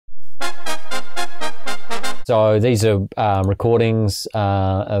So these are recordings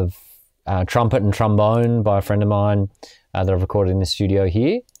of trumpet and trombone by a friend of mine that I've recorded in the studio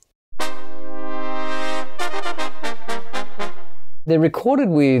here. They're recorded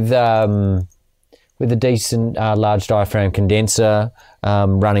with a decent large diaphragm condenser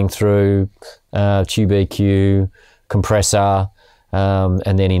running through tube EQ, compressor,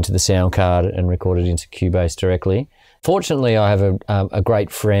 and then into the sound card and recorded into Cubase directly. Fortunately, I have a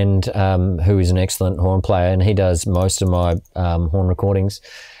great friend who is an excellent horn player, and he does most of my horn recordings.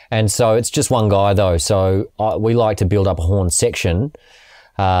 And so it's just one guy though, so we like to build up a horn section.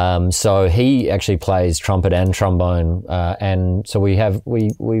 So he actually plays trumpet and trombone, and so we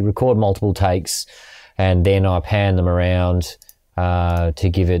record multiple takes, and then I pan them around to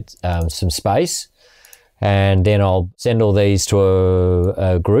give it some space, and then I'll send all these to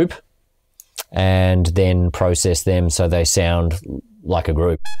a group and then process them so they sound like a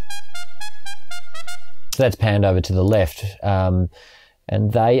group. So that's panned over to the left, and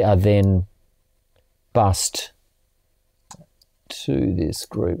they are then bussed to this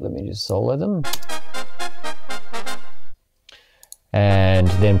group. Let me just solo them. And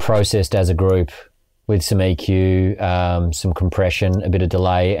then processed as a group with some EQ, some compression, a bit of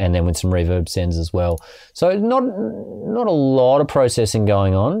delay, and then with some reverb sends as well. So not a lot of processing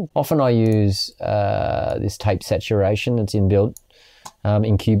going on. Often I use this tape saturation that's inbuilt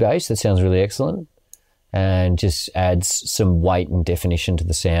in Cubase. That sounds really excellent and just adds some weight and definition to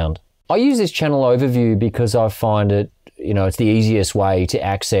the sound. I use this channel overview because I find it, it's the easiest way to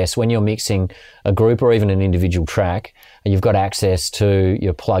access when you're mixing a group or even an individual track. You've got access to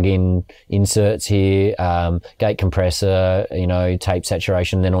your plug-in inserts here, gate compressor, tape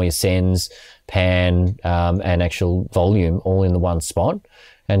saturation, then all your sends, pan, and actual volume all in the one spot.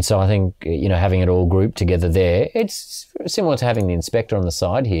 And so I think, having it all grouped together there, it's similar to having the inspector on the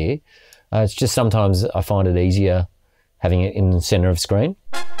side here. It's just sometimes I find it easier having it in the center of screen.